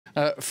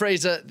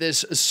Fraser,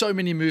 there's so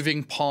many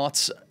moving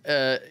parts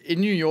in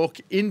New York,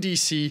 in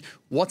DC.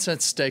 What's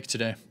at stake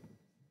today?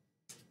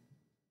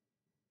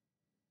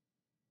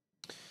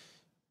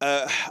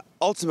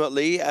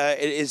 Ultimately, it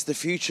is the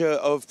future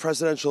of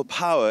presidential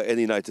power in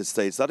the United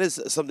States. That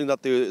is something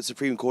that the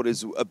Supreme Court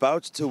is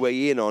about to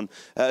weigh in on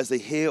as they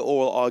hear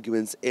oral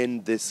arguments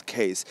in this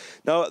case.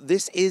 Now,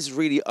 this is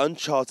really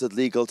uncharted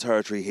legal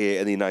territory here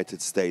in the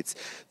United States.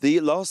 The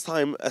last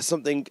time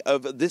something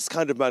of this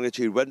kind of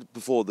magnitude went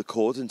before the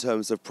court in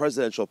terms of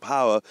presidential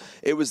power,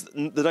 it was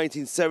the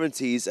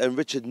 1970s, and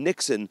Richard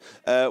Nixon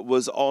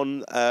was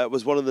one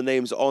of the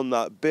names on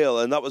that bill,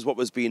 and that was what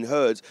was being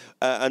heard.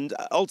 And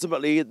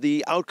ultimately,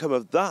 the outcome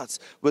of that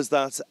was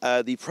that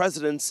the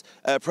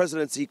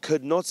presidency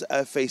could not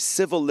face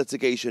civil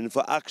litigation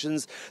for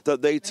actions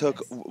that they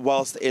took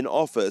whilst in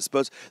office.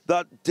 But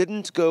that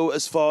didn't go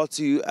as far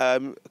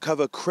to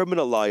cover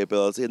criminal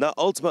liability, and that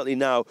ultimately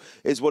now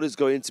is what is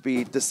going to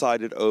be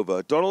decided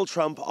over. Donald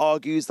Trump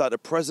argues that a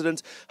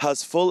president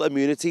has full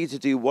immunity to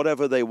do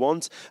whatever they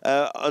want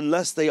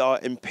unless they are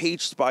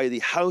impeached by the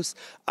House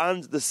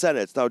and the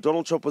Senate. Now,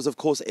 Donald Trump was, of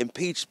course,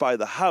 impeached by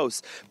the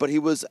House, but he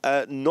was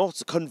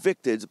not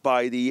convicted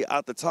by the,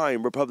 at the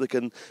time,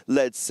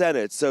 Republican-led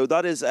Senate. So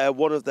that is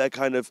one of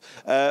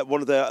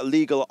their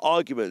legal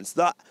arguments.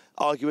 That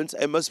argument,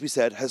 it must be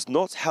said, has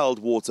not held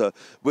water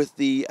with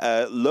the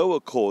lower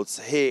courts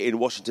here in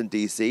Washington,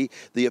 D.C.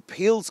 The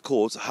appeals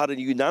court had a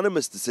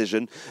unanimous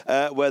decision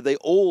where they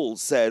all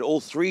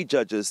three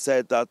judges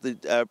said that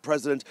the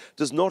president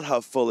does not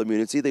have full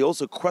immunity. They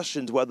also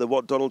questioned whether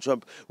what Donald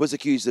Trump was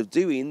accused of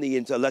doing, the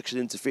election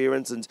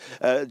interference and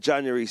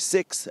January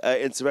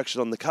 6th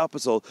insurrection on the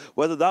Capitol,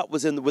 whether that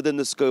was within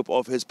the scope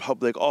of his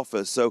public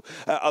office. So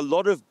a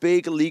lot of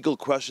big legal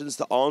questions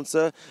to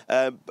answer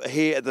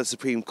here at the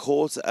Supreme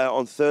Court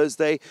on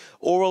Thursday.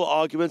 Oral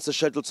arguments are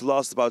scheduled to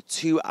last about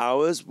 2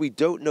 hours. We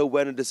don't know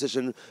when a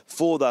decision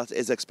for that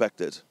is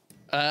expected.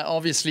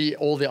 Obviously,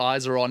 all the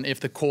eyes are on if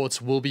the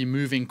courts will be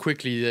moving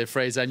quickly there,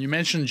 Fraser. And you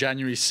mentioned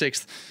January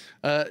 6th.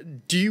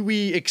 Do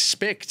we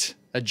expect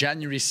a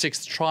January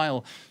 6th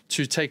trial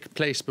to take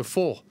place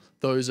before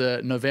those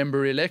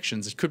November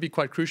elections? It could be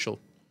quite crucial.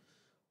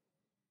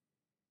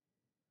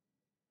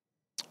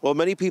 Well,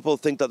 many people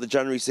think that the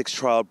January 6th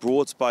trial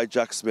brought by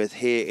Jack Smith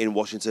here in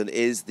Washington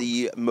is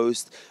the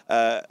most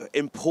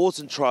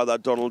important trial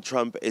that Donald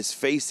Trump is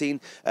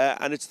facing,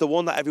 and it's the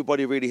one that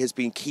everybody really has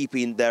been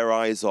keeping their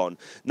eyes on.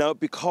 Now,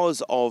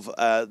 because of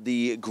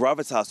the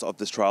gravitas of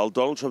this trial,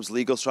 Donald Trump's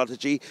legal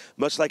strategy,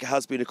 much like it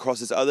has been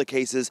across his other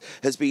cases,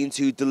 has been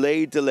to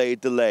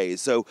delay.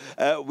 So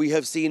we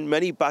have seen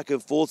many back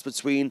and forths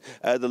between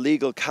the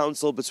legal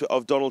counsel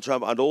of Donald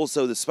Trump and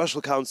also the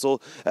special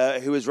counsel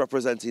who is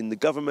representing the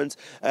government.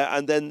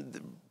 And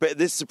then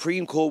this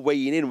Supreme Court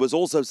weighing in was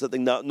also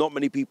something that not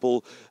many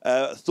people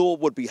thought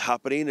would be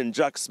happening. And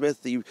Jack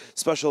Smith, the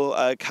special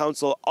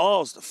counsel,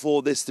 asked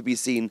for this to be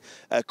seen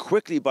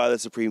quickly by the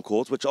Supreme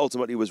Court, which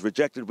ultimately was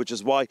rejected, which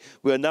is why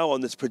we are now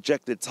on this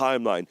projected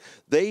timeline.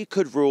 They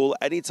could rule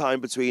any time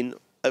between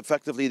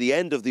effectively the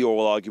end of the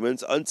oral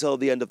arguments until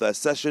the end of their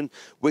session,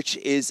 which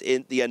is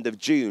in the end of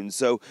June.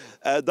 So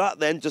that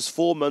then just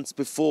 4 months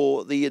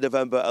before the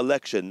November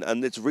election.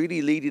 And it's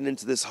really leading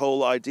into this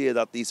whole idea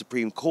that the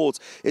Supreme Court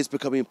is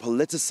becoming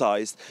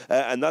politicized.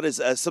 And that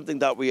is something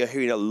that we are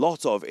hearing a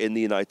lot of in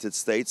the United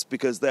States,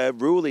 because their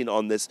ruling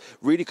on this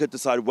really could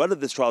decide whether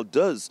this trial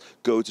does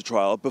go to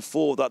trial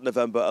before that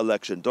November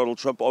election. Donald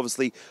Trump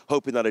obviously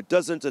hoping that it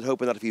doesn't, and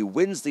hoping that if he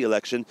wins the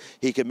election,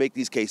 he can make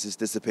these cases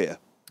disappear.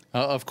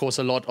 Of course,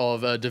 a lot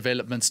of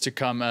developments to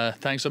come.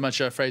 Thanks so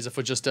much, Fraser,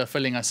 for just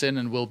filling us in,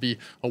 and we'll be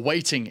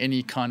awaiting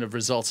any kind of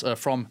results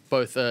from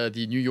both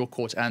the New York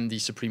court and the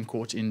Supreme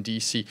Court in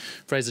DC.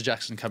 Fraser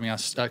Jackson coming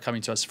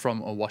to us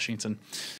from Washington.